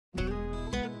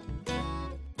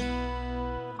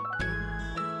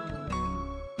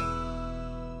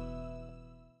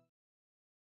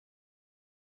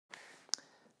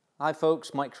Hi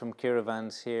folks, Mike from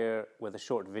Kiravans here with a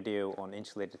short video on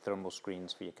insulated thermal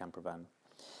screens for your camper van.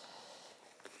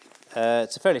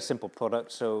 It's a fairly simple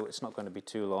product, so it's not going to be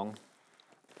too long.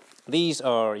 These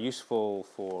are useful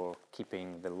for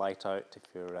keeping the light out if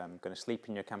you're going to sleep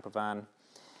in your camper van.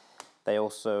 They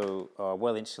also are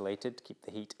well insulated to keep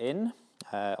the heat in.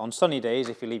 On sunny days,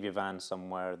 if you leave your van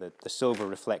somewhere, the silver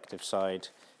reflective side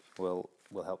will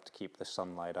help to keep the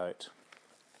sunlight out.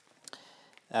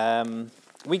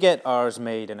 We get ours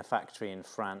made in a factory in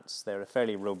France. They're a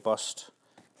fairly robust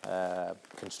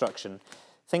construction.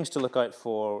 Things to look out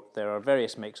for, there are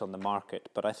various makes on the market,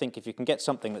 but I think if you can get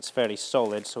something that's fairly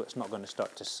solid so it's not going to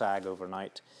start to sag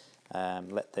overnight,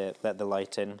 let the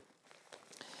light in.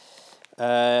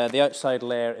 The outside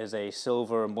layer is a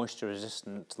silver moisture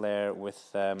resistant layer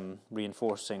with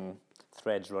reinforcing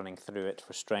threads running through it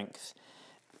for strength.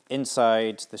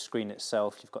 Inside the screen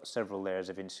itself, you've got several layers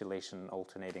of insulation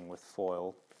alternating with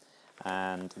foil,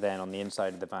 and then on the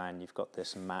inside of the van you've got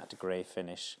this matte grey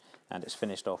finish, and it's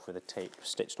finished off with a tape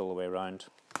stitched all the way around.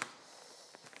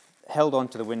 Held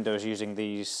onto the windows using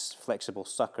these flexible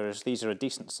suckers. These are a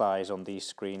decent size on these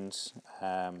screens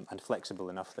and flexible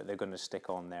enough that they're going to stick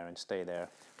on there and stay there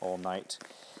all night.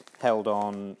 Held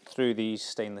on through these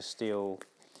stainless steel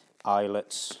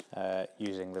eyelets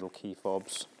using little key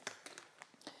fobs.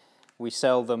 We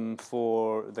sell them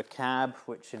for the cab,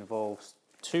 which involves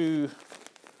two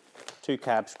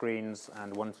cab screens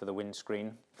and one for the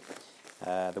windscreen.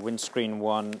 The windscreen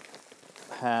one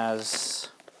has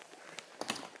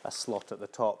a slot at the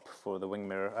top for the wing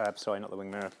mirror,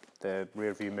 the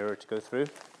rear view mirror to go through.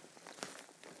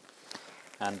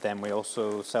 And then we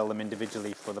also sell them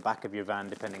individually for the back of your van,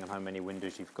 depending on how many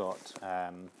windows you've got.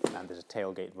 And there's a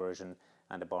tailgate version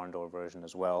and a barn door version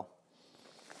as well.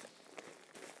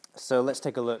 So let's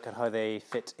take a look at how they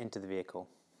fit into the vehicle.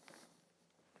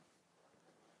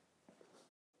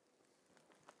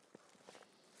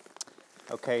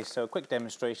 Okay, so a quick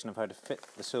demonstration of how to fit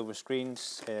the silver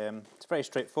screens. It's very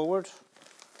straightforward.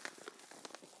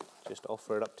 Just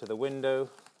offer it up to the window,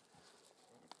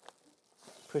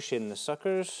 push in the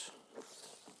suckers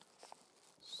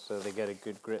so they get a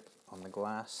good grip on the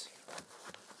glass.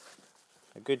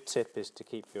 A good tip is to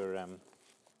keep your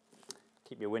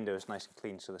windows nice and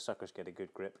clean so the suckers get a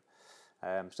good grip.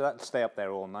 So that'll stay up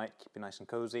there all night, keep you nice and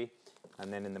cozy,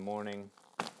 and then in the morning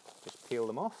just peel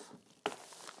them off,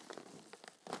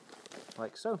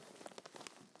 like so.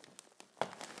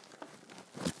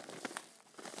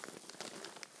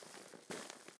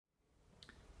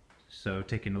 So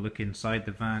taking a look inside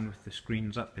the van with the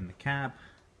screens up in the cab,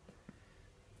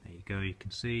 there you go, you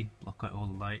can see, block out all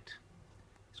the light.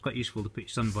 It's quite useful to put your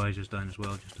sun visors down as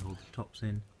well, just to hold the tops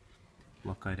in.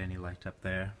 Block out any light up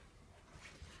there,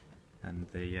 and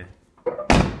you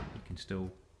can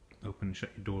still open and shut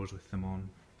your doors with them on.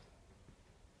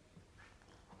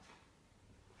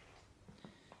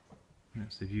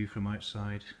 That's the view from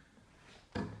outside.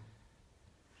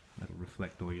 That'll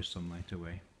reflect all your sunlight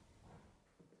away.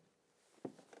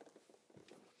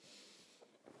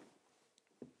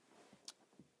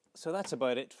 So that's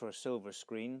about it for silver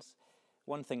screens.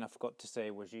 One thing I forgot to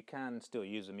say was you can still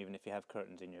use them even if you have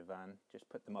curtains in your van. Just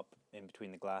put them up in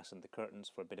between the glass and the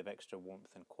curtains for a bit of extra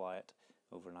warmth and quiet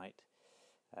overnight.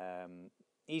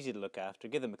 Easy to look after.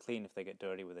 Give them a clean if they get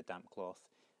dirty with a damp cloth,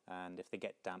 and if they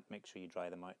get damp, make sure you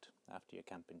dry them out after your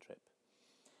camping trip.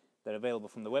 They're available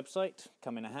from the website,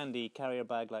 come in a handy carrier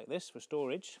bag like this for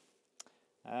storage.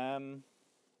 And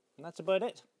that's about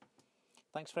it.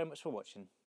 Thanks very much for watching.